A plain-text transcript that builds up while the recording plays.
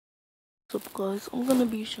up, guys? I'm gonna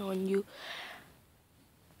be showing you.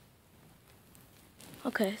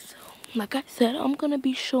 Okay, so like I said, I'm gonna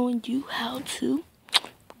be showing you how to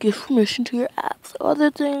give permission to your apps. Other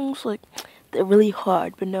things like they're really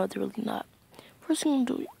hard, but no, they're really not. First thing I'm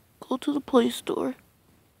gonna do, go to the Play Store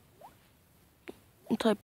and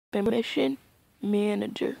type permission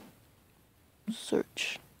manager.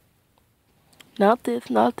 Search. Not this,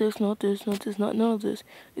 not this, not this, not this, not none of this,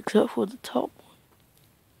 except for the top one.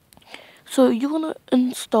 So you're gonna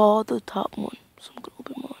install the top one. So I'm gonna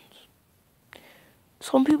open mine.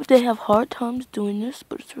 Some people, they have hard times doing this,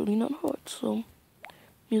 but it's really not hard. So,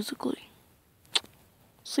 Musically.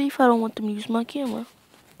 See if I don't want them to use my camera.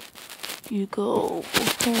 You go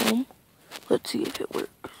home. Let's see if it works.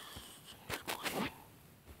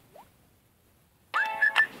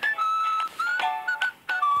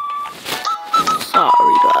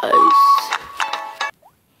 Sorry, guys.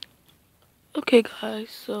 Okay, guys,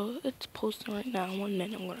 so it's posting right now. 1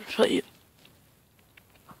 minute, I'm gonna show you.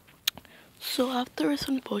 So after it's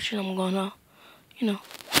in posting, I'm gonna,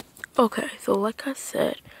 okay, so like I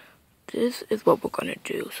said, this is what we're gonna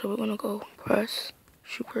do. So we're gonna go press,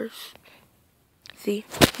 see,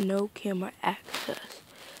 no camera access.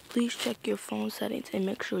 Please check your phone settings and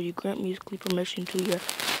make sure you grant Musically permission to your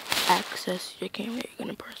access your camera. You're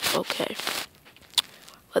gonna press OK.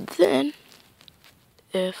 But then,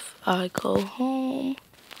 if I go home,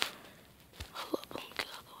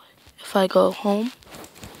 if I go home,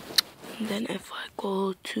 and then if I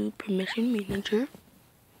go to permission manager,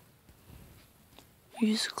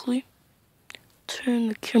 Musically, turn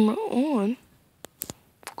the camera on.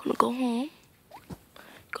 I'm gonna go home.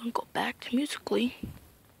 Gonna go back to Musically.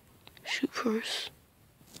 Shoot first.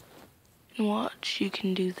 And watch, you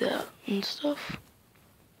can do that and stuff.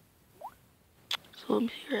 So let me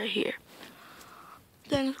see right here.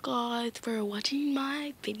 Thanks guys for watching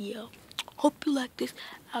my video. Hope you like this.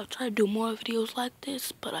 I'll try to do more videos like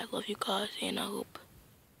this, but I love you guys and I hope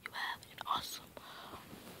you have an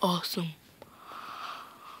awesome